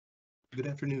Good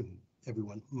afternoon,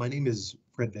 everyone. My name is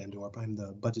Fred Van Dorp. I'm the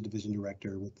Budget Division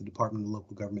Director with the Department of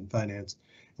Local Government Finance.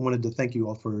 I wanted to thank you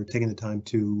all for taking the time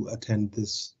to attend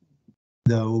today's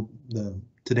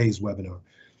webinar.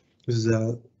 This is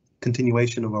a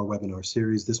continuation of our webinar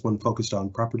series, this one focused on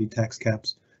property tax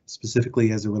caps,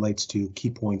 specifically as it relates to key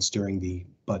points during the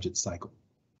budget cycle.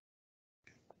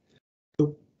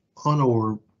 So on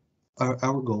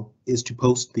our goal is to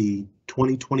post the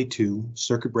 2022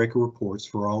 circuit breaker reports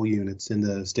for all units in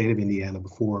the state of Indiana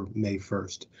before May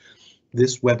 1st.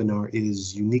 This webinar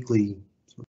is uniquely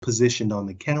positioned on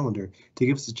the calendar to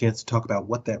give us a chance to talk about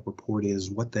what that report is,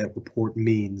 what that report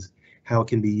means, how it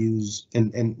can be used,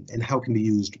 and how it can be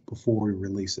used before we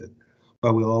release it.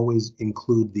 While we'll always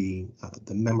include the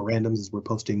memorandums as we're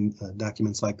posting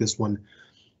documents like this one,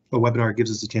 a webinar gives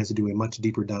us a chance to do a much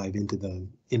deeper dive into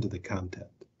the content.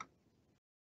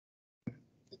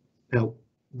 Now,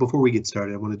 before we get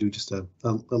started, I want to do just a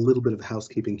little bit of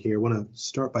housekeeping here. I want to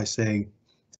start by saying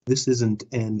this isn't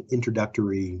an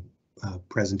introductory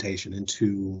presentation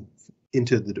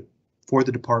for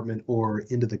the department or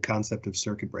into the concept of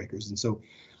circuit breakers. And so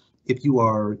if you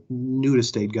are new to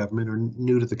state government or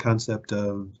new to the concept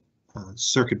of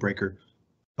circuit breaker,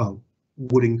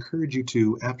 would encourage you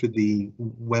to, after the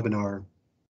webinar,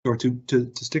 or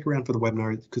to stick around for the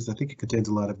webinar, because I think it contains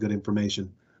a lot of good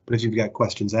information. But if you've got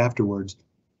questions afterwards,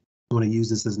 I want to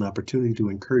use this as an opportunity to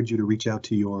encourage you to reach out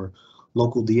to your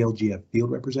local DLGF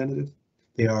field representative.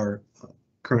 They are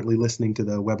currently listening to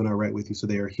the webinar right with you, so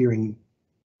they are hearing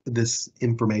this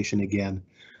information again.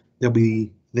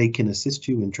 They can assist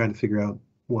you in trying to figure out,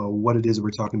 well, what it is we're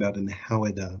talking about and how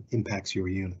it impacts your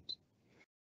unit.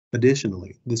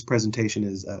 Additionally, this presentation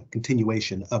is a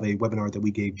continuation of a webinar that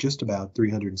we gave just about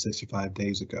 365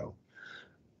 days ago.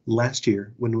 Last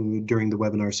year, during the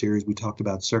webinar series, we talked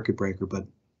about circuit breaker, but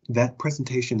that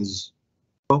presentation is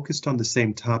focused on the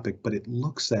same topic, but it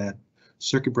looks at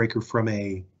circuit breaker from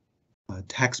a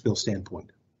tax bill standpoint,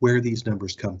 where these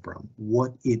numbers come from,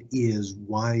 what it is,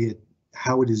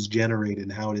 how it is generated,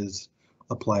 and how it is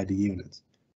applied to units.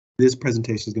 This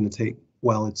presentation is going to take,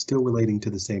 while it's still relating to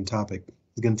the same topic,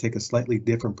 it's going to take a slightly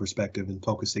different perspective and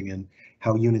focusing in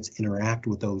how units interact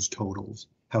with those totals,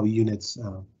 how units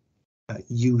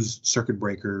use circuit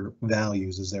breaker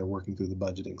values as they're working through the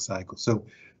budgeting cycle. So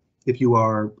if you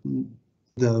are,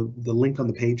 the link on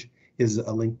the page is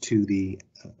a link to the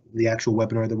actual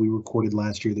webinar that we recorded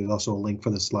last year. There's also a link for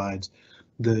the slides.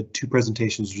 The two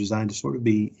presentations are designed to sort of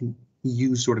be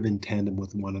used sort of in tandem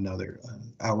with one another.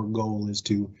 Our goal is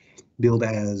to build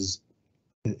as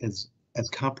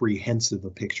comprehensive a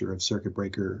picture of circuit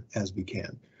breaker as we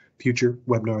can. Future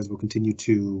webinars will continue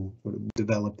to sort of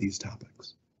develop these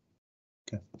topics.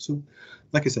 Okay, so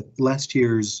like I said, last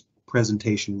year's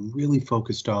presentation really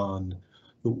focused on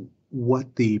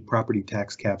what the property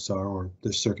tax caps are, or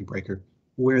the circuit breaker,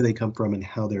 where they come from and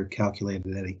how they're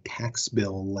calculated at a tax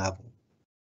bill level.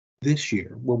 This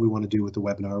year, what we want to do with the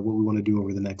webinar, what we want to do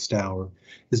over the next hour,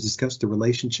 is discuss the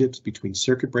relationships between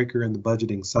circuit breaker and the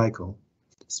budgeting cycle,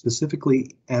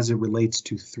 specifically as it relates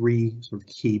to three sort of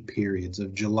key periods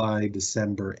of July,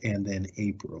 December, and then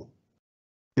April.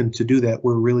 And to do that,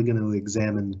 we're really going to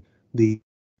examine the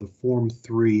Form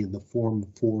 3 and the Form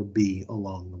 4B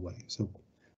along the way. So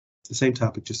it's the same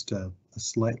topic, just a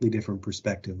slightly different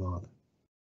perspective on it.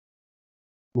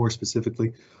 More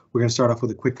specifically, we're going to start off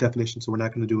with a quick definition, so we're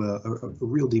not going to do a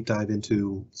real deep dive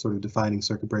into sort of defining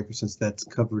circuit breaker, since that's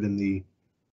covered in the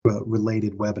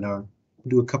related webinar. We'll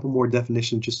do a couple more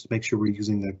definitions just to make sure we're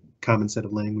using the common set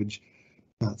of language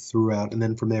throughout, and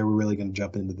then from there we're really going to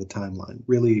jump into the timeline,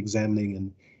 really examining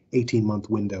an 18-month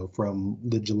window from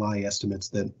the July estimates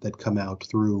that come out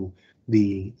through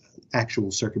the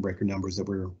actual circuit breaker numbers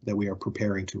that we are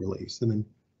preparing to release. And then,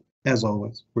 as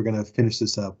always, we're going to finish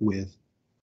this up with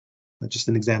just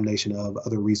an examination of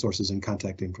other resources and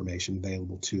contact information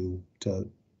available to the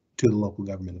local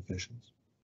government officials.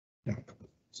 All right,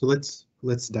 so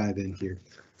let's dive in here.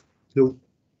 So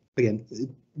again,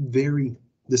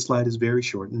 this slide is very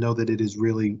short. Know that it is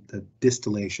really the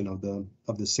distillation of the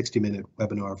 60-minute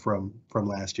webinar from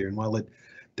last year. And while it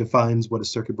defines what a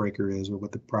circuit breaker is or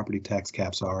what the property tax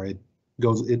caps are,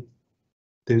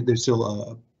 there's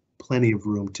still plenty of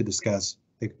room to discuss,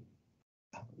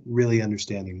 really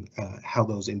understanding how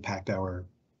those impact our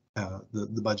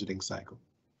the budgeting cycle.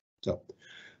 So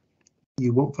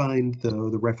you won't find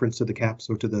the reference to the caps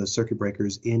or to the circuit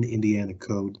breakers in Indiana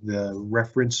code. The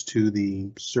reference to the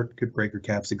circuit breaker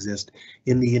caps exist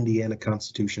in the Indiana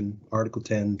Constitution. Article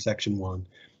 10, Section 1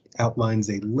 outlines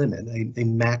a limit, a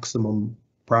maximum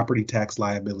property tax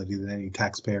liability that any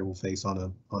taxpayer will face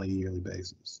on a yearly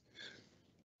basis.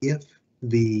 If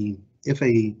the if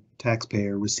a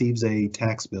taxpayer receives a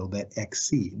tax bill that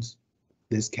exceeds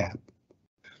this cap,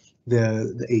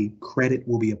 a credit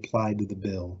will be applied to the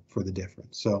bill for the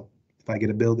difference. So if I get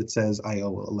a bill that says I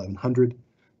owe $1,100,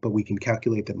 but we can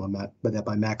calculate that my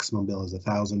maximum bill is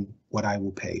 $1,000, what I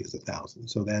will pay is $1,000.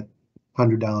 So that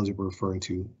 $100 that we're referring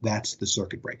to, that's the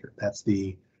circuit breaker. That's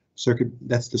the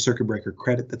circuit breaker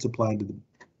credit that's applied to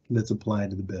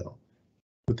the bill.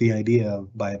 With the idea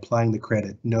of, by applying the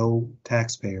credit, no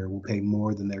taxpayer will pay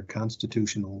more than their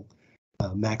constitutional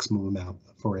maximum amount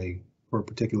for a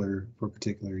particular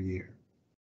year.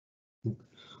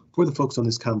 For the folks on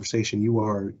this conversation, you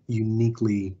are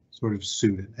uniquely sort of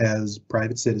suited as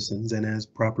private citizens and as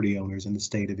property owners in the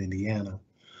state of Indiana.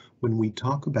 When we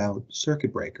talk about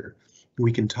circuit breaker,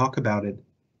 we can talk about it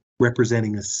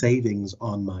representing a savings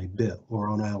on my bill or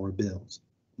on our bills.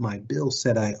 My bill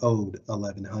said I owed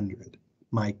 $1,100.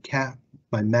 My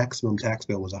maximum tax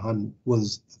bill was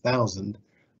 $1,000.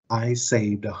 I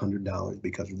saved $100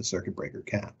 because of the circuit breaker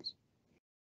caps.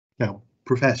 Now,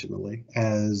 professionally,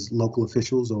 as local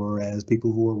officials or as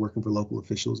people who are working for local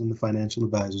officials and the financial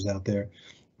advisors out there,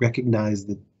 recognize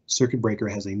that circuit breaker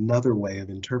has another way of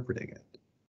interpreting it.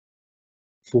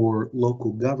 For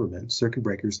local government, circuit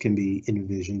breakers can be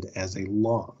envisioned as a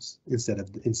loss instead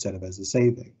of as a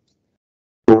saving.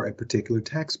 For a particular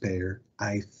taxpayer,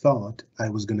 I thought I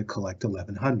was going to collect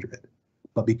 $1,100,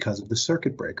 but because of the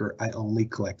circuit breaker, I only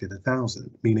collected $1,000,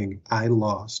 meaning I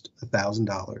lost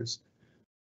 $1,000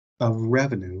 of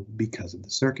revenue because of the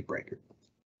circuit breaker.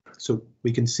 So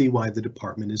we can see why the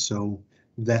department is so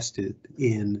vested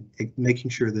in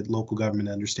making sure that local government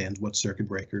understands what circuit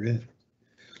breaker is.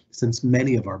 Since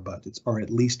many of our budgets are at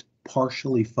least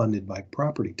partially funded by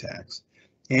property tax,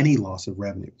 any loss of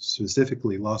revenue,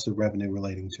 specifically loss of revenue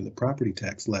relating to the property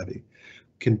tax levy,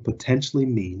 can potentially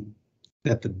mean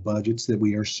that the budgets that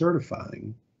we are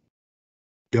certifying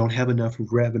don't have enough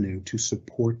revenue to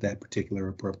support that particular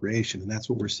appropriation, and that's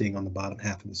what we're seeing on the bottom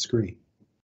half of the screen.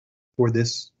 For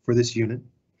this unit,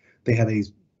 they have a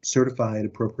certified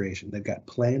appropriation. They've got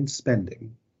planned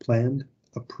spending, planned,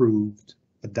 approved,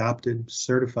 adopted,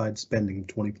 certified spending of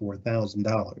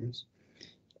 $24,000,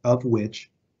 of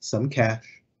which some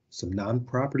cash, some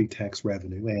non-property tax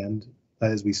revenue, and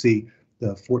as we see,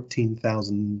 the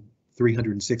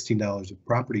 $14,316 of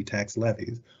property tax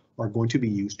levies are going to be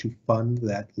used to fund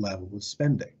that level of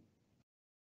spending.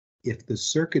 If the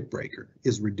circuit breaker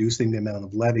is reducing the amount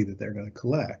of levy that they're going to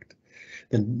collect,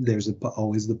 then there's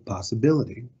always the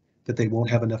possibility that they won't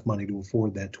have enough money to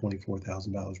afford that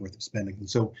 $24,000 worth of spending. And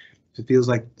so it feels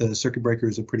like the circuit breaker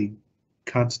is a pretty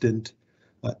constant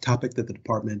topic that the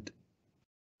department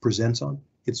presents on.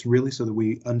 It's really so that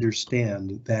we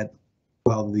understand that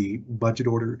while the budget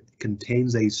order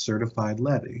contains a certified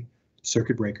levy,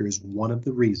 circuit breaker is one of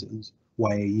the reasons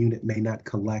why a unit may not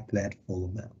collect that full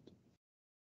amount.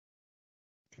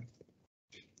 Okay.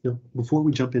 Now, before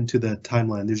we jump into the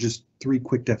timeline, there's just three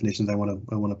quick definitions I want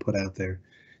to put out there.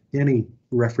 Any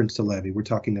reference to levy, we're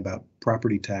talking about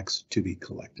property tax to be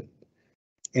collected.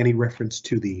 Any reference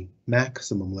to the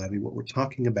maximum levy, what we're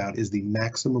talking about is the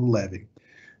maximum levy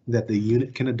that the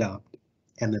unit can adopt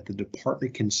and that the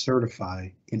department can certify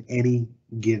in any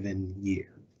given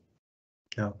year.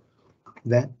 Now,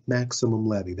 that maximum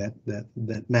levy, that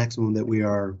maximum that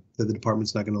the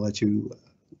department's not going to let you,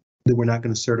 that we're not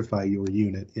going to certify your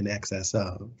unit in excess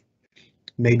of,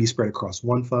 may be spread across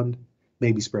one fund,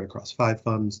 may be spread across 5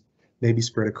 funds, may be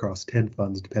spread across 10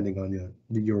 funds, depending on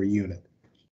your unit.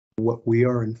 What we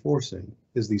are enforcing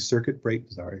is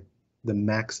the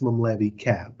maximum levy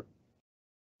cap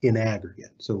in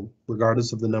aggregate. So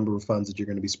regardless of the number of funds that you're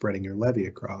going to be spreading your levy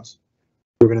across,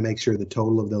 we're going to make sure the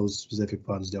total of those specific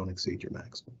funds don't exceed your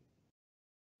maximum.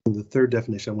 And the third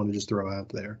definition I want to just throw out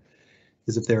there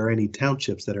is if there are any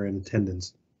townships that are in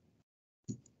attendance,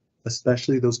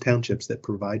 especially those townships that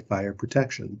provide fire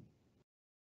protection,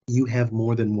 you have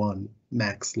more than one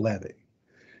max levy.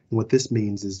 And what this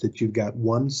means is that you've got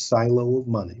one silo of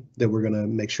money that we're going to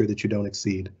make sure that you don't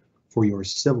exceed for your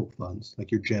civil funds,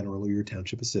 like your general or your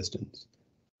township assistance,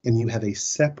 and you have a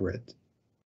separate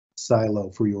silo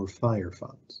for your fire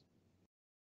funds.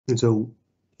 And so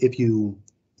if you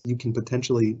can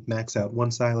potentially max out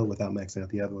one silo without maxing out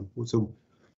the other one. So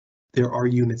there are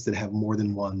units that have more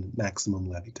than one maximum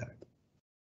levy type.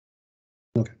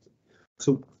 Okay,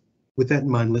 so with that in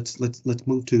mind, let's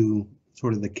move to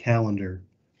sort of the calendar.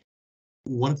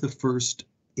 One of the first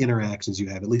interactions you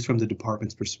have, at least from the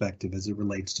department's perspective as it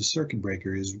relates to circuit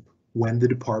breaker, is when the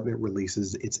department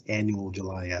releases its annual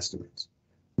July estimates.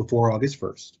 Before August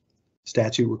 1st,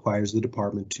 statute requires the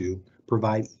department to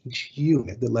provide each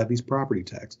unit that levies property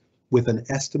tax with an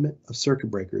estimate of circuit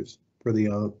breakers for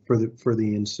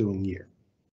the ensuing year.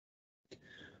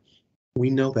 We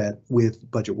know that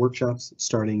with budget workshops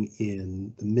starting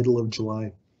in the middle of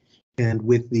July, and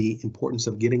with the importance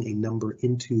of getting a number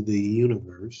into the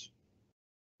universe,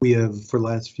 we have for the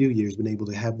last few years been able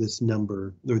to have this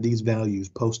number or these values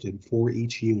posted for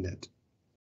each unit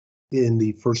in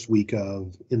the first week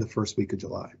of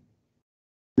July.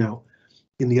 Now,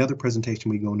 in the other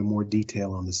presentation, we go into more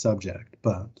detail on the subject,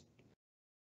 but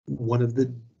one of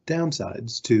the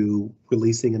downsides to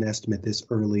releasing an estimate this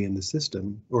early in the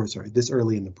system, or sorry, this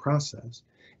early in the process,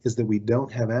 is that we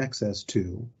don't have access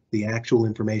to the actual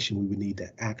information we would need to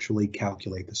actually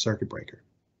calculate the circuit breaker.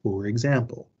 For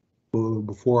example,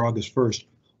 before August 1st,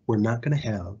 we're not going to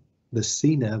have the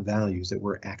CNAV values that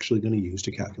we're actually going to use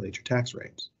to calculate your tax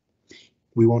rates.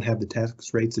 We won't have the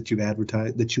tax rates that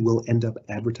you will end up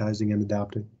advertising and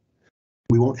adopting.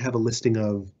 We won't have a listing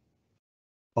of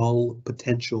all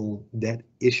potential debt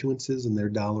issuances and their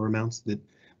dollar amounts that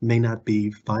may not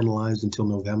be finalized until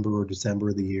November or December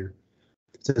of the year.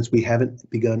 Since we haven't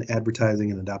begun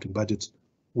advertising and adopting budgets,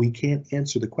 we can't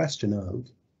answer the question of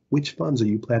which funds are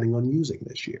you planning on using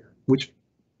this year? Which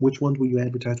ones will you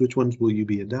advertise? Which ones will you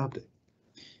be adopting?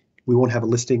 We won't have a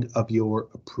listing of your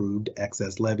approved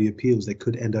excess levy appeals that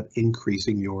could end up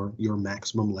increasing your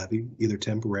maximum levy, either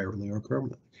temporarily or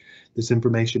permanently. This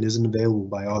information isn't available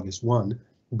by August 1,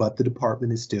 but the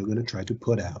department is still going to try to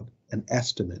put out an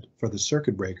estimate for the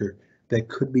circuit breaker that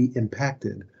could be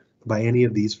impacted by any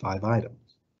of these 5 items.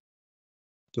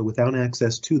 So without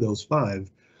access to those 5,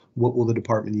 what will the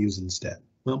department use instead?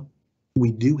 Well,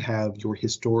 we do have your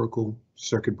historical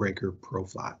circuit breaker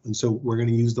profile. And so we're going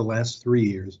to use the last 3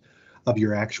 years of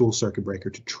your actual circuit breaker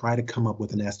to try to come up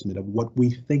with an estimate of what we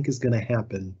think is going to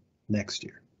happen next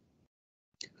year.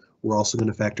 We're also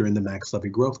going to factor in the max levy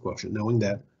growth quotient, knowing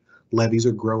that levies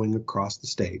are growing across the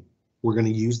state. We're going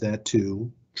to use that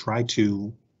to try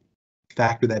to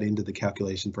factor that into the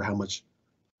calculation for how much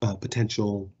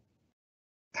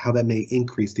how that may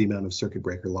increase the amount of circuit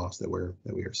breaker loss that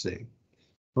we are seeing.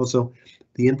 Also,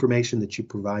 the information that you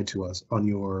provide to us on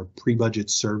your pre-budget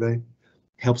survey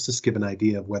helps us give an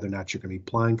idea of whether or not you're going to be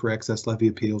applying for excess levy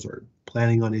appeals or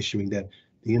planning on issuing debt.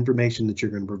 The information that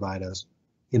you're going to provide us,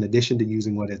 in addition to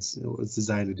using what it's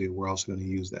designed to do, we're also going to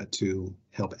use that to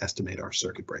help estimate our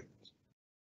circuit breakers.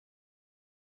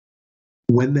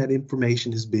 When that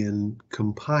information has been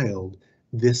compiled,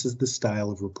 this is the style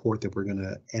of report that we're going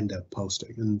to end up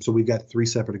posting. And so we've got 3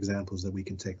 separate examples that we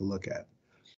can take a look at.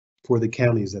 For the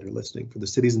counties that are listening, for the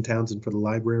cities and towns, and for the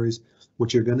libraries,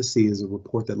 what you're going to see is a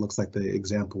report that looks like the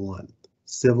example 1,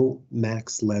 civil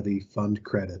max levy fund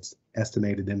credits,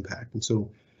 estimated impact. And so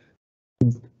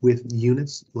with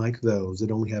units like those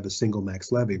that only have a single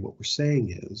max levy, what we're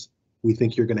saying is we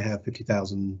think you're going to have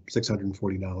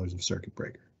 $50,640 of circuit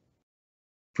breaker.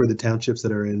 For the townships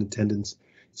that are in attendance,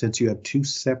 since you have 2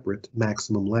 separate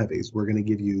maximum levies, we're going to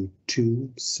give you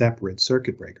 2 separate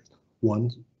circuit breakers. One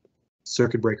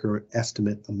circuit breaker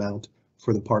estimate amount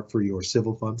for the part for your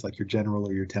civil funds, like your general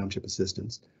or your township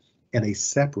assistance, and a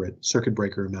separate circuit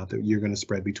breaker amount that you're going to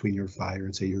spread between your fire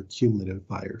and say your cumulative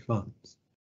fire funds.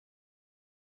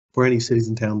 For any cities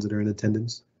and towns that are in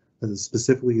attendance,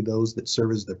 specifically those that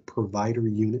serve as the provider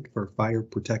unit for fire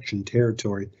protection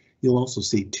territory, you'll also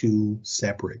see 2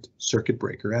 separate circuit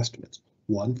breaker estimates,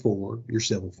 one for your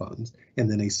civil funds and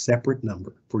then a separate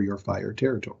number for your fire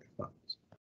territory funds.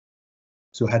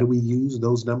 So how do we use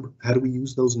those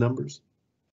numbers?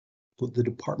 Well, the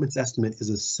department's estimate is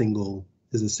a single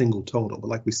total, but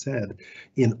like we said,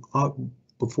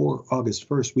 before August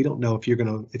 1st, we don't know if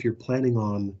you're planning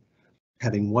on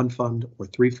having 1 fund or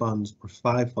 3 funds or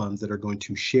 5 funds that are going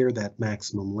to share that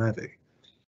maximum levy.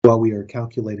 While we are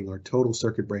calculating our total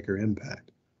circuit breaker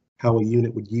impact, how a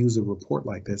unit would use a report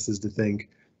like this is to think,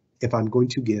 if I'm going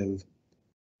to give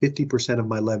 50% of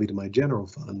my levy to my general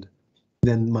fund,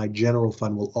 then my general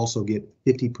fund will also get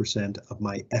 50% of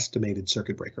my estimated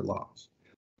circuit breaker loss.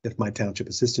 If my township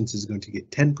assistance is going to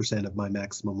get 10% of my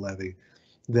maximum levy,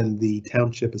 then the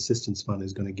township assistance fund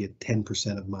is going to get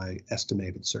 10% of my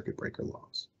estimated circuit breaker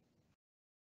loss.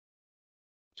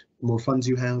 The more funds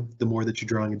you have, the more that you're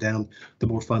drawing it down, the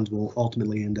more funds will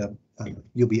ultimately end up,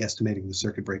 you'll be estimating the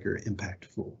circuit breaker impact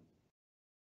for.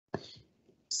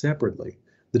 Separately,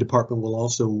 the department will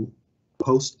also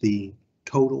post the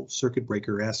total circuit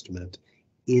breaker estimate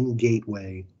in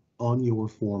Gateway on your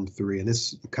Form 3, and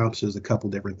this accomplishes a couple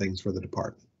different things for the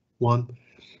department. One,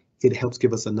 it helps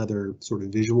give us another sort of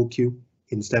visual cue.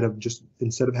 Instead of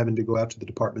having to go out to the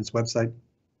department's website,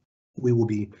 we will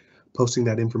be posting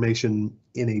that information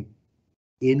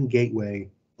in Gateway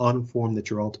on a form that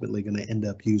you're ultimately going to end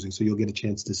up using. So you'll get a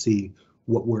chance to see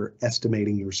what we're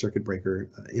estimating your circuit breaker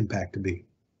impact to be.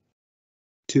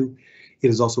 2, it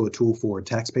is also a tool for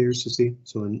taxpayers to see.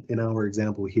 So in our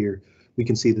example here, we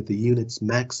can see that the unit's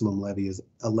maximum levy is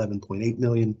 11.8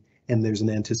 million, and there's an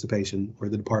anticipation, or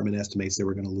the department estimates that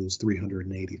we're going to lose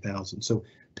 380,000. So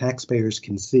taxpayers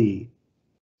can see,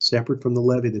 separate from the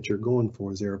levy that you're going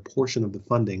for, is there a portion of the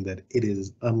funding that it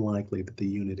is unlikely that the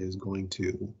unit is going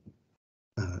to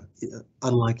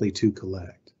unlikely to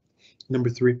collect. Number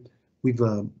 3, we've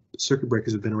circuit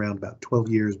breakers have been around about 12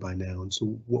 years by now, and so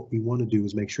what we want to do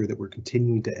is make sure that we're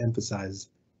continuing to emphasize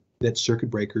that circuit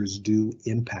breakers do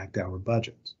impact our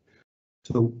budgets.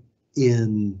 So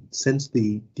since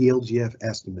the DLGF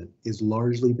estimate is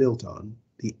largely built on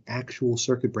the actual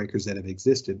circuit breakers that have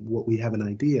existed, what we have an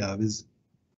idea of is,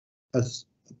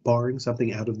 barring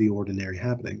something out of the ordinary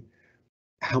happening,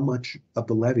 how much of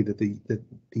the levy that the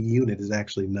unit is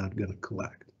actually not going to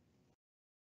collect.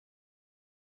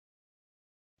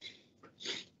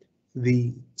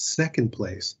 The second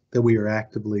place that we are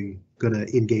actively going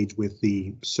to engage with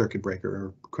the circuit breaker,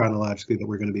 or chronologically that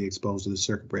we're going to be exposed to the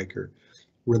circuit breaker,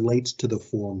 relates to the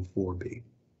Form 4B.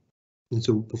 And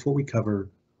so before we cover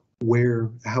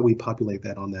how we populate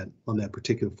that on that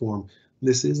particular form,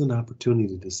 this is an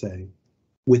opportunity to say,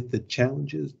 with the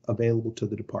challenges available to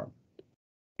the department,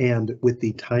 and with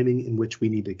the timing in which we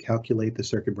need to calculate the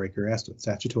circuit breaker estimate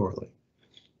statutorily,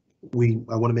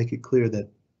 I want to make it clear that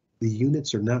the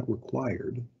units are not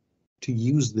required to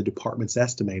use the department's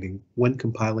estimating when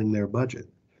compiling their budget.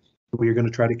 We are going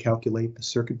to try to calculate the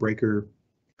circuit breaker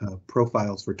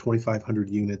profiles for 2,500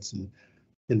 units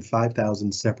and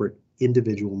 5,000 separate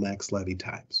individual max levy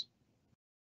types.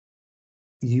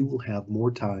 You will have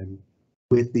more time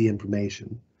with the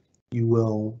information.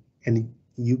 You and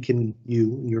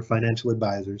your financial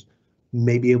advisors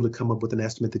may be able to come up with an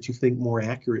estimate that you think more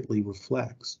accurately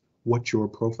reflects what your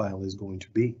profile is going to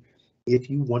be.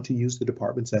 If you want to use the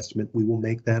department's estimate, we will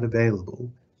make that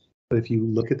available. But if you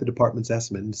look at the department's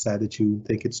estimate and decide that you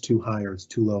think it's too high or it's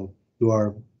too low, you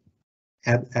are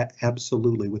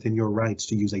absolutely within your rights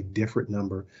to use a different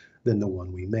number than the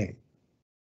one we made.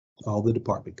 All the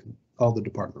department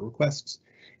requests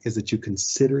is that you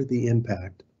consider the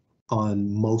impact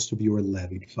on most of your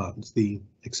levied funds. The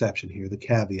exception here, the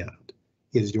caveat,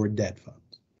 is your debt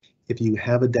funds. If you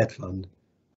have a debt fund,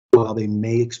 while they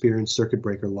may experience circuit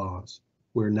breaker loss,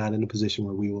 we're not in a position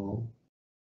where we will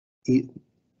eat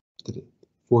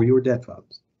for your debt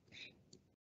funds.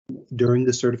 During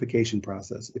the certification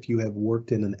process, if you have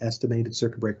worked in an estimated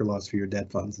circuit breaker loss for your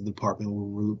debt funds, the department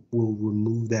will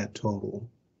remove that total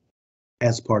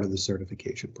as part of the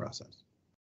certification process.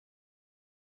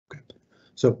 Okay,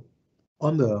 so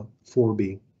on the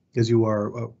 4B, as you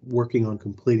are working on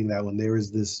completing that one, there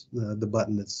is this the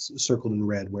button that's circled in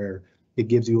red where it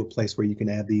gives you a place where you can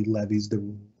add the levies,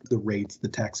 the rates, the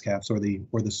tax caps, or the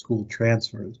school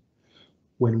transfers.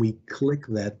 When we click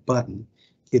that button,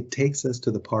 it takes us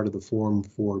to the part of the Form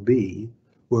 4B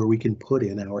where we can put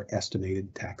in our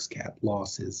estimated tax cap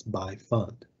losses by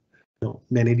fund. Now,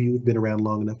 many of you have been around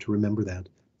long enough to remember that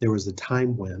there was a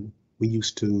time when we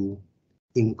used to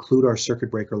include our circuit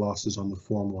breaker losses on the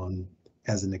Form 1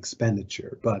 as an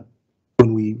expenditure, but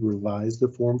when we revised the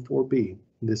Form 4B,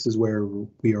 this is where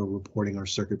we are reporting our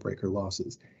circuit breaker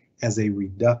losses as a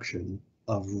reduction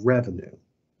of revenue.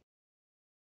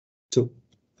 So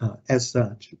as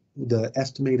such, the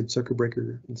estimated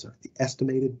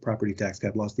estimated property tax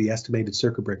cap loss, the estimated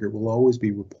circuit breaker will always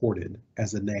be reported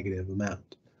as a negative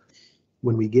amount.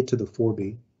 When we get to the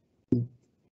 4B,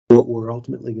 what we're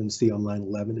ultimately going to see on line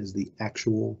 11 is the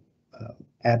actual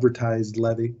advertised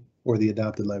levy or the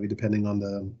adopted levy, depending on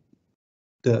the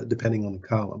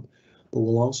column. But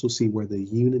we'll also see where the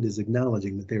unit is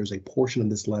acknowledging that there's a portion of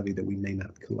this levy that we may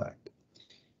not collect.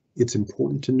 It's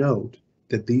important to note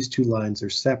that these two lines are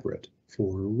separate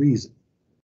for a reason.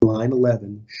 Line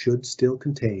 11 should still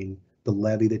contain the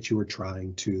levy that you are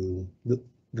the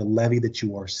levy that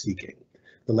you are seeking,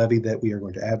 the levy that we are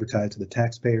going to advertise to the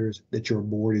taxpayers that your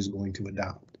board is going to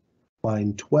adopt.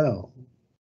 Line 12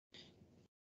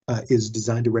 is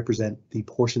designed to represent the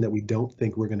portion that we don't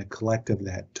think we're going to collect of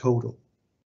that total.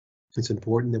 It's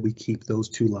important that we keep those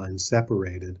two lines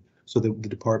separated so that the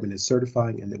department is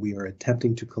certifying and that we are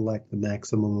attempting to collect the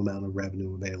maximum amount of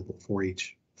revenue available for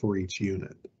each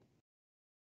unit.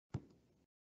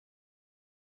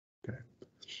 Okay.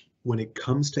 When it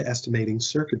comes to estimating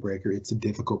circuit breaker, it's a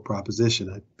difficult proposition.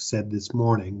 I said this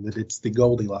morning that it's the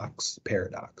Goldilocks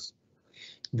paradox.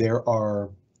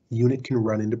 Unit can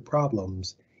run into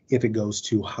problems if it goes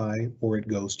too high or it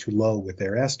goes too low with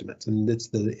their estimates, and it's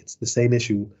the same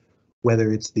issue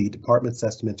whether it's the department's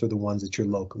estimates or the ones that you're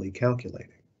locally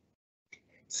calculating.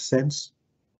 since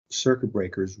circuit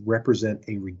breakers represent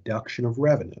a reduction of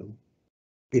revenue,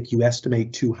 if you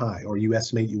estimate too high or you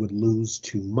estimate you would lose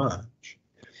too much,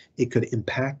 it could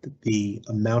impact the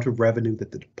amount of revenue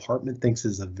that the department thinks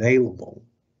is available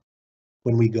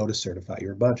when we go to certify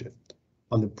your budget.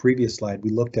 On the previous slide, we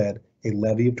looked at a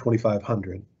levy of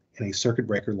 $2,500 and a circuit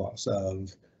breaker loss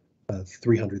of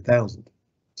 $300,000.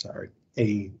 Sorry,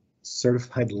 a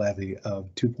certified levy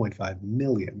of $2.5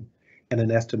 million and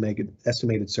an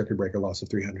estimated circuit breaker loss of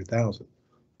 $300,000.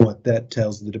 What that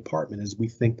tells the department is we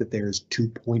think that there's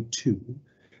 $2.2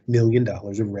 million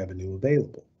of revenue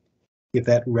available. If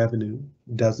that revenue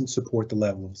doesn't support the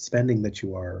level of spending that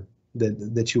you are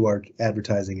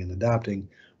advertising and adopting,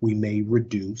 we may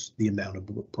reduce the amount of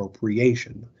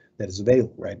appropriation that is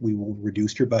available, right? We will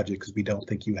reduce your budget because we don't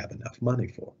think you have enough money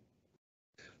for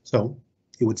it. So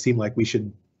it would seem like we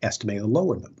should estimate a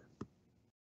lower number.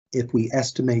 If we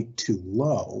estimate too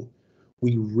low,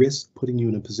 we risk putting you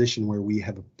in a position where we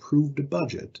have approved a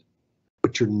budget,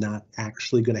 but you're not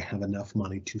actually going to have enough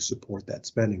money to support that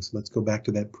spending. So let's go back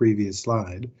to that previous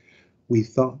slide. We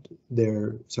thought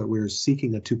we're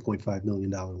seeking a $2.5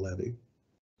 million levy.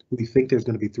 We think there's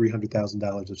going to be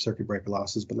 $300,000 of circuit breaker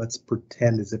losses, but let's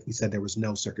pretend as if we said there was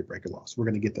no circuit breaker loss. We're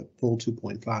going to get the full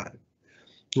 2.5.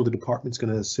 Well, the department's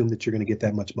going to assume that you're going to get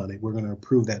that much money. We're going to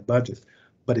approve that budget.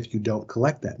 But if you don't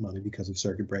collect that money because of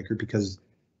circuit breaker, because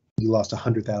you lost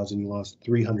 100,000, you lost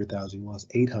 300,000, you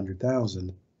lost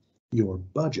 800,000, your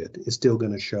budget is still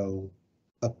going to show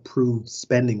approved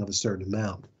spending of a certain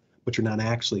amount, but you're not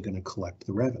actually going to collect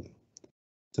the revenue.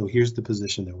 So here's the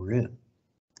position that we're in.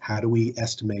 How do we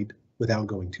estimate without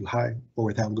going too high or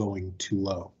without going too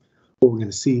low? What we're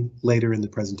going to see later in the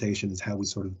presentation is how we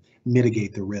sort of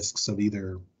mitigate the risks of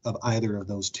either of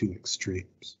those two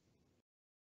extremes.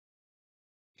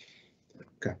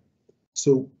 Okay,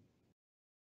 so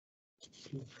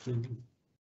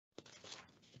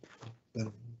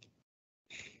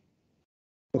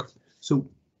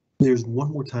there's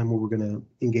one more time where we're going to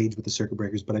engage with the circuit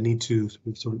breakers, but I need to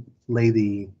sort of lay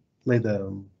the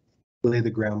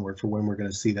groundwork for when we're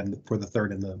going to see them for the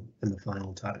third and the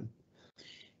final time.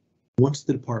 Once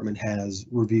the department has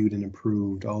reviewed and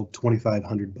approved all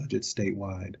 2,500 budgets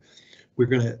statewide, we're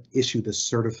going to issue the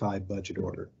certified budget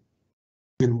order.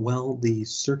 And while the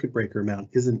circuit breaker amount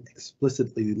isn't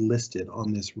explicitly listed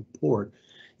on this report,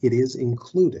 it is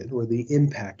included, or the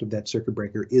impact of that circuit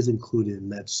breaker is included in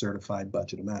that certified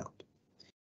budget amount.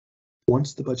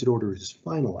 Once the budget order is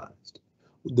finalized,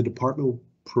 the department will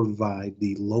provide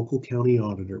the local county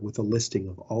auditor with a listing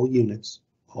of all units,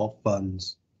 all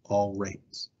funds, all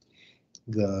rates.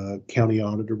 The county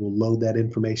auditor will load that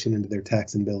information into their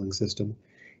tax and billing system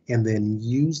and then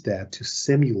use that to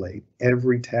simulate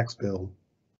every tax bill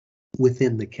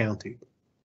within the county.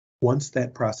 Once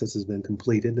that process has been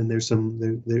completed, and there's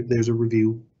a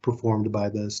review performed by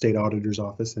the state auditor's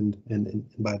office and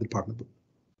by the department.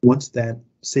 Once that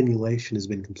simulation has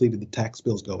been completed, the tax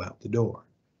bills go out the door.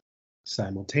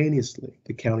 Simultaneously,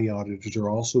 the county auditors are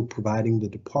also providing the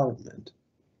department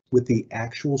with the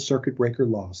actual circuit breaker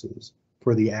losses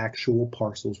for the actual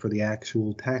parcels for the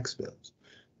actual tax bills.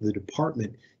 The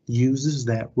department uses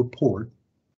that report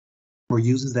or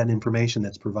uses that information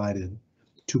that's provided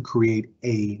to create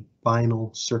a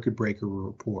final circuit breaker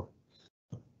report.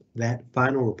 That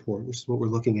final report, which is what we're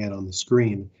looking at on the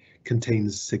screen,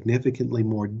 contains significantly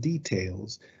more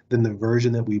details than the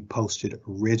version that we posted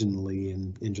originally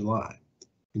in July.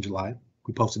 In July,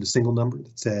 we posted a single number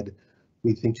that said,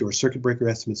 we think your circuit breaker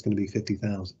estimate is going to be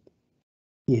 50,000.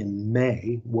 In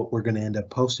May, what we're going to end up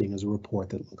posting is a report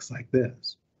that looks like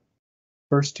this.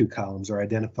 First two columns are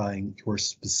identifying your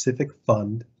specific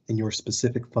fund and your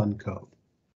specific fund code.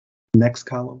 Next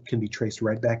column can be traced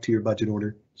right back to your budget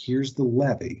order. Here's the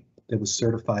levy that was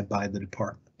certified by the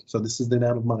department. So this is the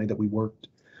amount of money that we worked,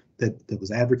 that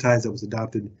was advertised, that was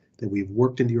adopted, that we've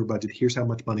worked into your budget. Here's how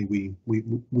much money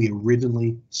we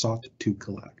originally sought to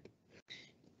collect.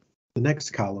 The next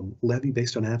column, levy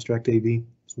based on abstract AV,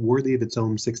 is worthy of its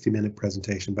own 60-minute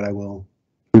presentation, but I will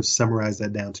summarize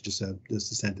that down to just a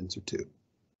sentence or two.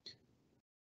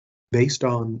 Based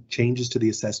on changes to the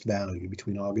assessed value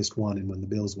between August 1 and when the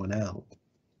bills went out,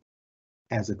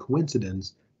 as a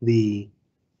coincidence, the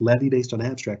levy based on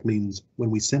abstract means when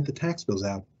we sent the tax bills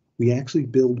out, we actually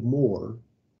billed more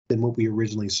than what we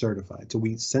originally certified. So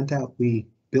we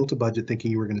built a budget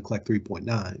thinking you were going to collect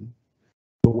 3.9,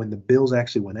 but when the bills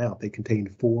actually went out, they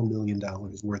contained $4 million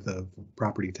worth of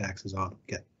property taxes on them.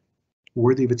 Okay.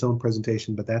 Worthy of its own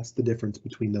presentation, but that's the difference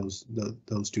between those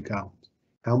two columns.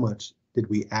 How much did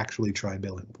we actually try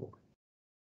billing for?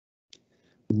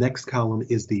 The next column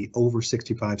is the over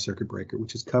 65 circuit breaker,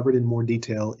 which is covered in more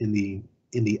detail in the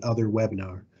other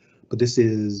webinar. But this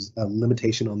is a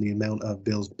limitation on the amount of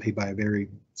bills paid by a very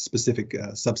specific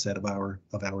subset of our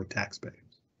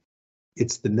taxpayers.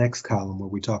 It's the next column where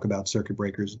we talk about circuit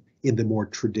breakers in the more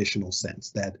traditional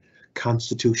sense, that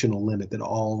constitutional limit that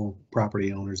all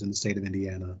property owners in the state of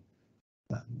Indiana,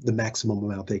 the maximum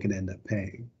amount they can end up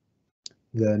paying.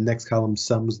 The next column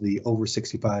sums the over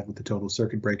 65 with the total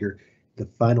circuit breaker. The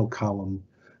final column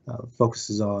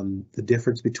focuses on the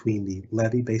difference between the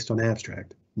levy based on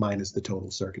abstract minus the total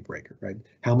circuit breaker, right?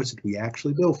 How much did we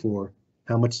actually bill for?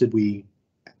 How much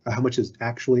is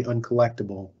actually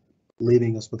uncollectible,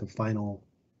 leaving us with a final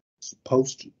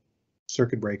post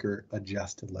circuit breaker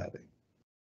adjusted levy.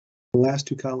 The last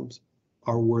two columns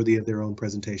are worthy of their own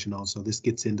presentation also. This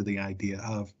gets into the idea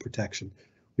of protection.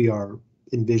 We are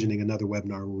envisioning another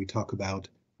webinar where we talk about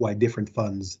why different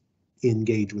funds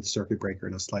engage with circuit breaker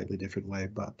in a slightly different way,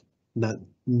 but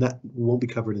won't be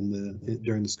covered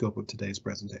during the scope of today's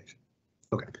presentation.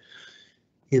 Okay.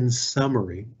 In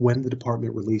summary, when the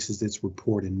department releases its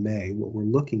report in May, what we're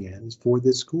looking at is for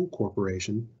this school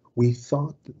corporation, we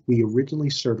thought that we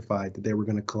originally certified that they were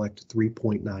going to collect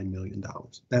 $3.9 million.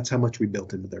 That's how much we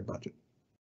built into their budget.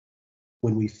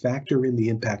 When we factor in the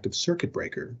impact of circuit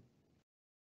breaker,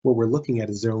 what we're looking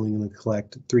at is they're only going to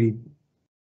collect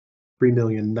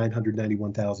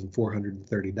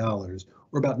 $3,991,430,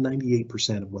 or about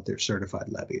 98% of what their certified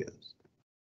levy is.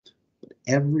 But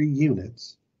every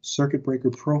unit's circuit breaker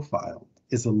profile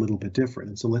is a little bit different.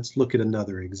 And so let's look at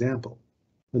another example.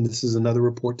 And this is another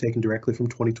report taken directly from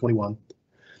 2021.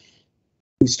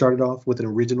 We started off with an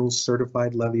original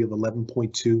certified levy of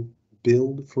 11.2,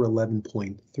 billed for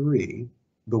 11.3.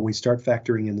 But when we start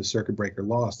factoring in the circuit breaker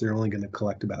loss, they're only going to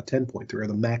collect about 10.3, or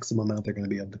the maximum amount they're going to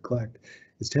be able to collect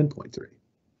is 10.3.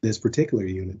 This particular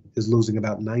unit is losing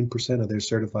about 9% of their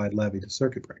certified levy to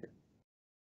circuit breaker.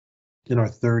 In our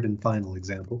third and final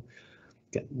example,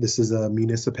 again, this is a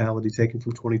municipality taken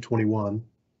from 2021.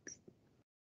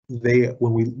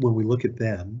 When we look at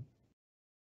them,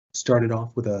 started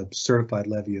off with a certified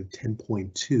levy of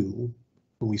 10.2.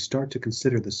 When we start to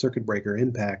consider the circuit breaker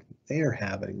impact they are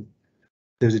having,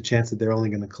 there's a chance that they're only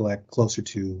going to collect closer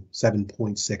to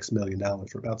 $7.6 million, or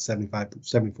about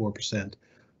 74%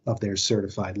 of their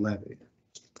certified levy.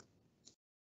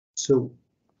 So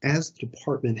as the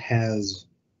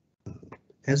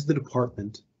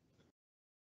department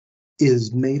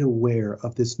is made aware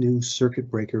of this new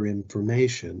circuit breaker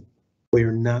information, we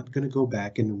are not going to go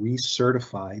back and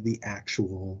recertify the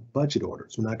actual budget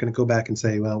orders. We're not going to go back and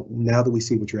say, well, now that we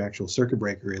see what your actual circuit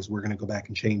breaker is, we're going to go back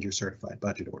and change your certified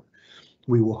budget order.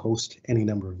 We will host any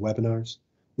number of webinars.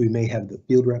 We may have the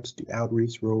field reps do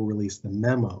outreach, we'll release the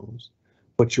memos,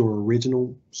 but your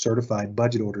original certified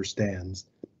budget order stands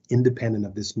independent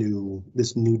of this new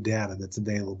data that's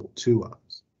available to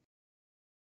us.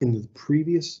 In the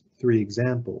previous three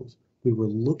examples, we were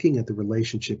looking at the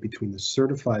relationship between the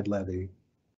certified levy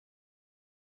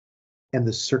and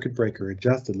the circuit breaker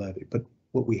adjusted levy, but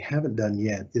what we haven't done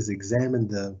yet is examine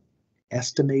the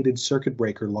estimated circuit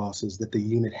breaker losses that the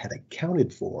unit had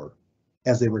accounted for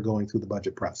as they were going through the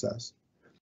budget process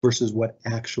versus what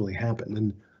actually happened.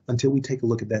 And until we take a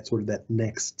look at that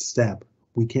next step,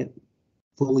 we can't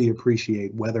fully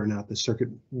appreciate whether or not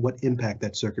what impact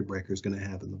that circuit breaker is going to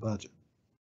have in the budget.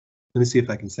 Let me see if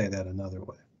I can say that another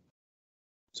way.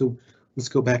 So let's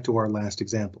go back to our last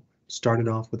example. Started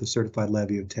off with a certified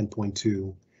levy of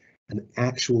 10.2, an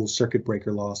actual circuit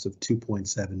breaker loss of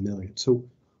 2.7 million. So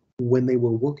when they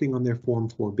were working on their Form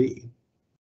 4B,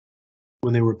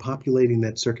 when they were populating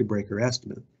that circuit breaker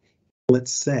estimate,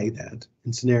 let's say that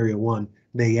in scenario one,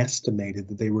 they estimated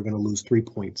that they were going to lose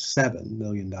 $3.7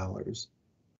 million.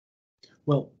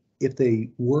 Well, if they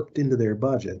worked into their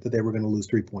budget that they were going to lose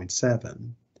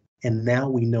 3.7, and now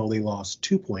we know they lost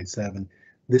 2.7,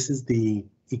 this is the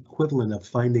equivalent of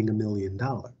finding $1 million.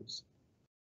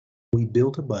 We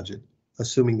built a budget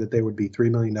assuming that there would be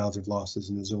 $3 million of losses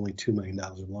and there's only $2 million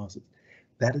of losses.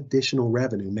 That additional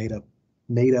revenue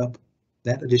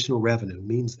that additional revenue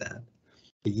means that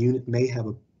the unit may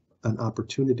have an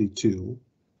opportunity to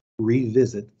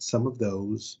revisit some of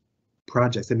those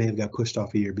projects that may have got pushed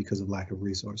off a year because of lack of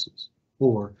resources,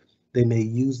 or they may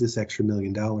use this extra $1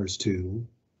 million to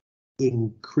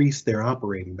increase their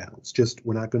operating balance. Just,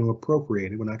 we're not going to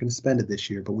appropriate it, we're not going to spend it this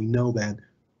year, but we know that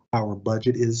our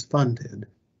budget is funded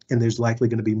and there's likely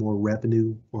going to be more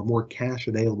revenue or more cash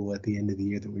available at the end of the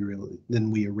year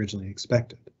than we originally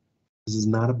expected. This is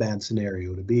not a bad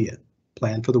scenario to be in.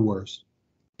 Plan for the worst.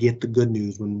 Get the good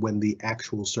news when the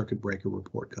actual circuit breaker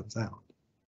report comes out.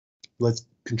 let's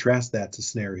contrast that to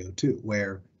scenario 2,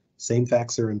 where same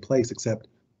facts are in place, except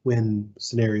when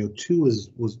scenario 2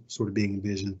 was sort of being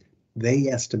envisioned, they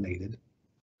estimated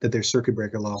that their circuit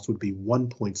breaker loss would be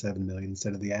 1.7 million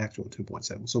instead of the actual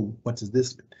 2.7. So what does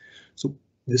this mean? So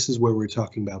this is where we were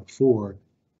talking about before.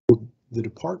 The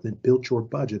department built your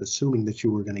budget assuming that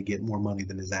you were going to get more money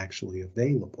than is actually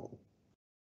available.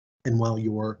 And while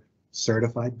your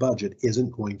certified budget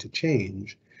isn't going to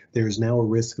change, there is now a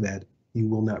risk that you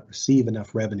will not receive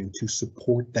enough revenue to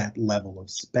support that level of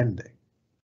spending.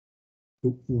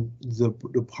 The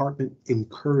department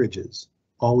encourages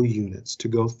all units to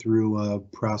go through a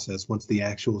process once the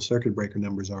actual circuit breaker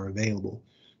numbers are available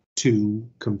to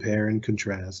compare and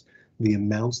contrast the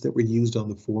amounts that were used on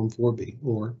the Form 4B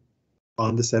or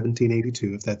on the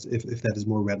 1782, if that is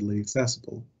more readily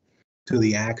accessible, to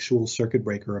the actual circuit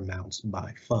breaker amounts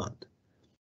by fund.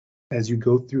 As you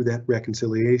go through that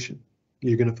reconciliation,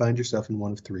 you're going to find yourself in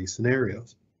one of 3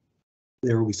 scenarios.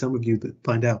 There will be some of you that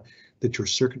find out that your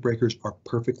circuit breakers are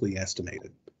perfectly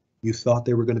estimated. You thought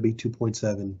they were going to be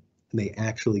 2.7 and they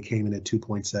actually came in at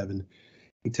 2.7.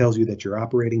 It tells you that your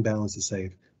operating balance is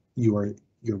safe. Your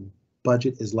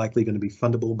budget is likely going to be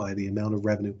fundable by the amount of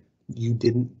revenue. You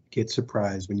didn't get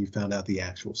surprised when you found out the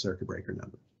actual circuit breaker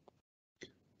number.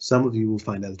 Some of you will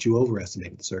find out that you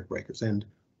overestimated the circuit breakers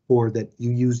or that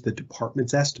you used the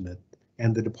department's estimate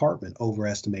and the department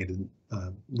overestimated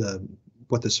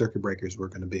what the circuit breakers were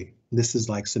going to be. This is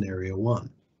like scenario 1.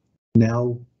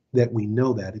 Now that we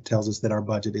know that, it tells us that our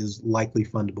budget is likely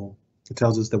fundable. It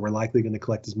tells us that we're likely going to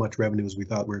collect as much revenue as we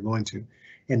thought we were going to.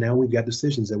 And now we've got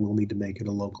decisions that we'll need to make at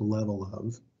a local level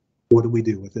of what do we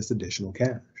do with this additional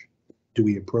cash? Do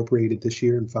we appropriate it this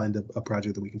year and find a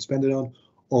project that we can spend it on?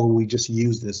 Or will we just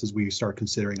use this as we start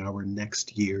considering our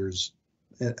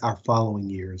our following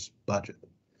year's budget?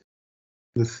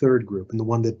 The third group, and the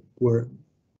one that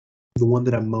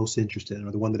I'm most interested in,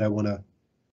 or the one that I want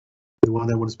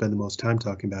to spend the most time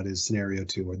talking about, is scenario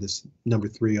 2, or this number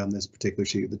 3 on this particular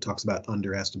sheet that talks about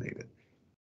underestimated.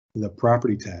 The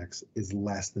property tax is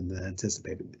less than the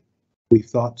anticipated. We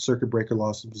thought circuit breaker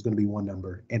losses was going to be one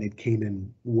number, and it came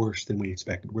in worse than we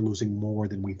expected. We're losing more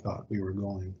than we thought we were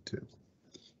going to.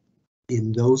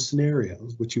 In those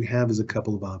scenarios, what you have is a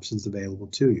couple of options available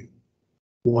to you.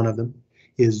 One of them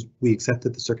is we accept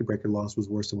that the circuit breaker loss was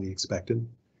worse than we expected,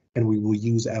 and we will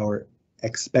use our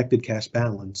expected cash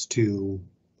balance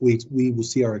we will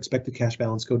see our expected cash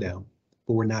balance go down,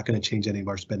 but we're not going to change any of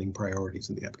our spending priorities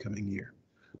in the upcoming year.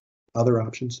 Other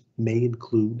options may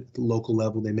include at the local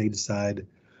level, they may decide,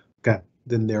 okay,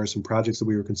 then there are some projects that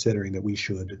we were considering that we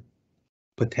should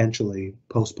potentially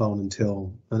postpone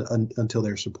until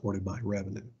they're supported by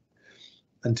revenue.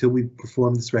 Until we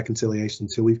perform this reconciliation,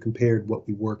 until we've compared what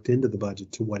we worked into the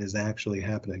budget to what is actually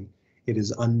happening, it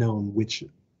is unknown which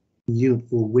unit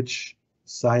or which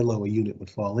silo a unit would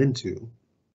fall into,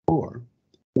 or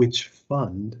which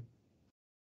fund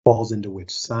falls into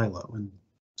which silo. And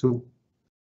so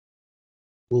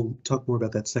we'll talk more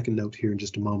about that second note here in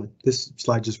just a moment. This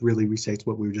slide just really restates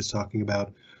what we were just talking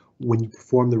about. When you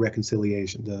perform the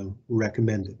reconciliation, the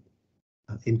recommended,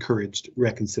 encouraged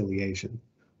reconciliation,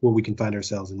 where we can find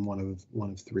ourselves in one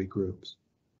of 3 groups.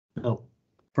 Now,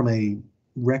 from a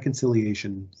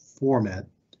reconciliation format,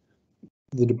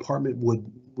 the department would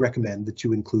recommend that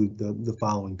you include the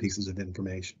following pieces of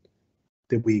information: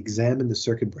 that we examine the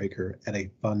circuit breaker at a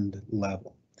fund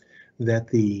level, that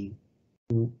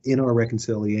in our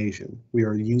reconciliation, we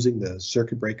are using the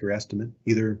circuit breaker estimate,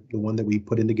 either the one that we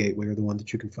put into Gateway or the one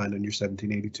that you can find on your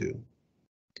 1782.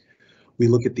 We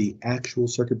look at the actual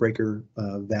circuit breaker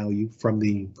value from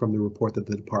the report that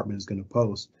the department is going to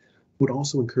post. Would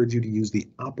also encourage you to use the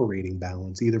operating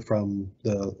balance, either from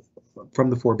the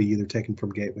 4B, either taken from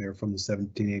Gateway or from the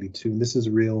 1782. And this is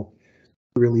a real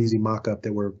easy mock-up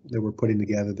that we're putting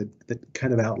together that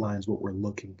kind of outlines what we're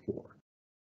looking for.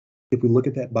 If we look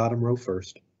at that bottom row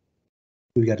first,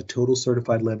 we've got a total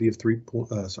certified levy of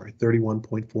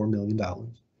 $31.4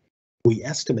 million. We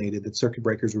estimated that circuit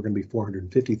breakers were going to be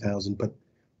 450,000, but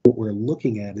what we're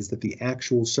looking at is that the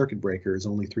actual circuit breaker is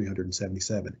only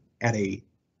 377. At a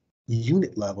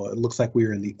unit level, it looks like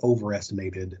we're in the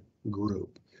overestimated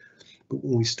group. But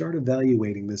when we start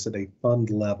evaluating this at a fund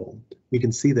level, we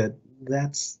can see that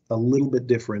that's a little bit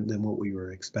different than what we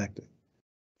were expecting.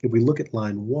 If we look at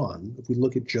line 1, if we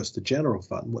look at just the general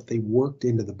fund, what they worked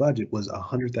into the budget was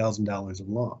 $100,000 of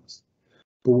loss.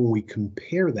 But when we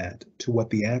compare that to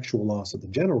what the actual loss of the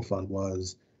general fund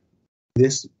was,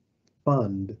 this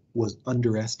fund was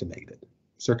underestimated.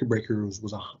 Circuit breakers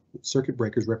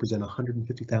represent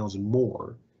 150,000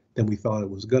 more than we thought it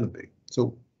was going to be.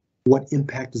 So What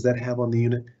impact does that have on the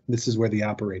unit? This is where the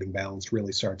operating balance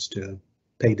really starts to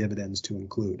pay dividends to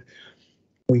include.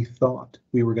 We thought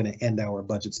we were going to end our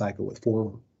budget cycle with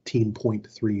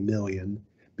 14.3 million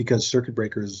because circuit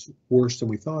breaker is worse than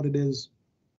we thought it is.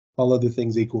 All other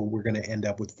things equal, we're going to end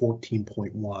up with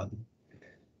 14.1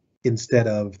 instead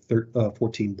of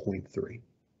 14.3.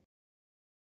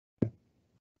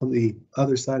 On the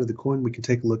other side of the coin, we can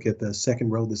take a look at the second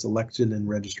row, this election and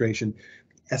registration.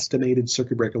 Estimated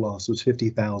circuit breaker loss was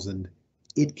 50,000.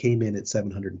 It came in at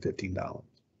 $715.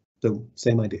 So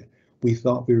same idea. We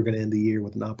thought we were going to end the year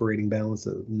with an operating balance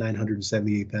of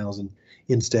 978,000.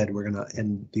 Instead, we're going to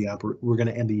end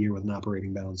the year with an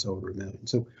operating balance over $1 million.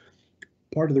 So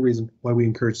part of the reason why we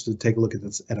encourage to take a look at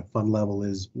this at a fund level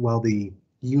is while the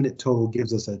unit total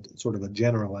gives us a sort of a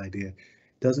general idea, it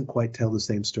doesn't quite tell the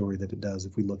same story that it does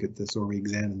if we look at this or we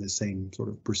examine the same sort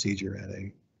of procedure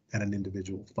at an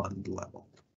individual fund level.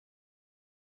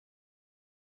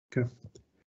 Okay.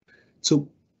 So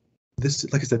this,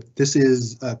 like I said, this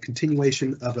is a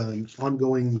continuation of an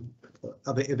ongoing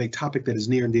of a topic that is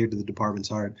near and dear to the department's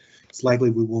heart. It's likely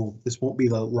this won't be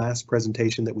the last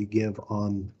presentation that we give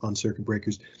on circuit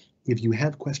breakers. If you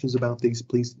have questions about these,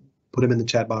 please put them in the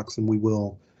chat box and we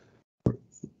will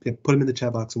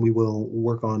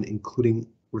work on including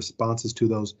responses to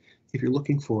those. If you're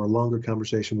looking for a longer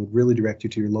conversation, we'd really direct you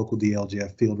to your local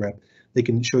DLGF field rep. They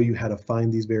can show you how to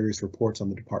find these various reports on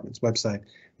the department's website.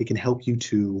 They can help you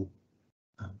to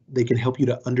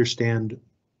understand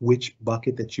which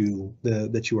bucket that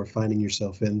you are finding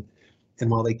yourself in. And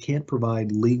while they can't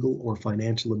provide legal or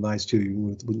financial advice to you,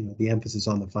 with the emphasis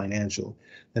on the financial,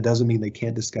 that doesn't mean they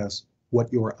can't discuss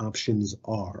what your options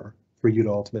are for you to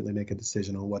ultimately make a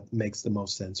decision on what makes the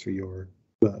most sense for your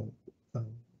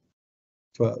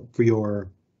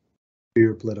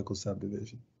political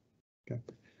subdivision. Okay,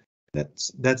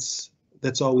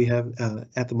 that's all we have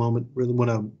at the moment. Really want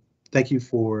to thank you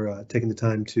for taking the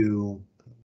time to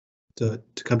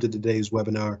come to today's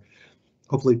webinar.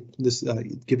 Hopefully this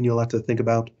giving you a lot to think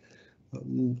about,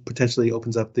 potentially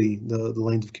opens up the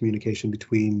lanes of communication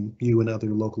between you and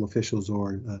other local officials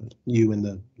or you and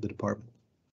the department.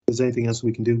 If there's anything else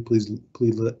we can do, please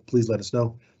let us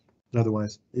know. And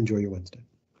otherwise, enjoy your Wednesday.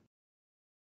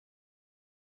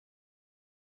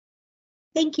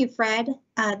 Thank you, Fred.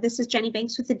 This is Jenny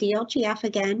Banks with the DLGF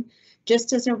again.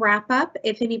 Just as a wrap up,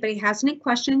 if anybody has any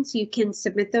questions, you can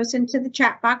submit those into the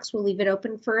chat box. We'll leave it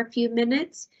open for a few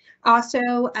minutes.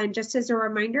 Also, just as a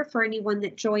reminder for anyone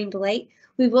that joined late,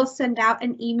 we will send out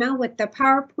an email with the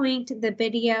PowerPoint, the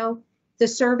video, the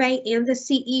survey, and the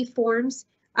CE forms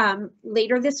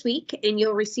later this week, and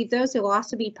you'll receive those. It will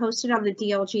also be posted on the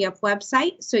DLGF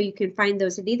website, so you can find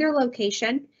those at either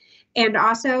location. And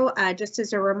also, just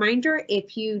as a reminder,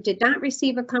 if you did not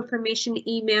receive a confirmation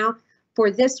email for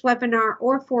this webinar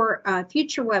or for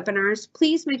future webinars,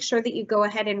 please make sure that you go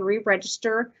ahead and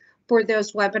re-register for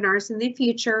those webinars in the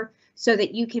future so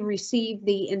that you can receive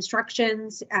the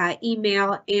instructions,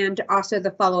 email, and also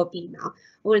the follow-up email.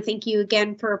 I want to thank you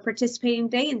again for participating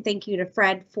today, and thank you to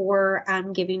Fred for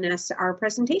giving us our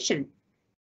presentation.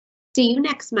 See you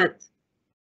next month.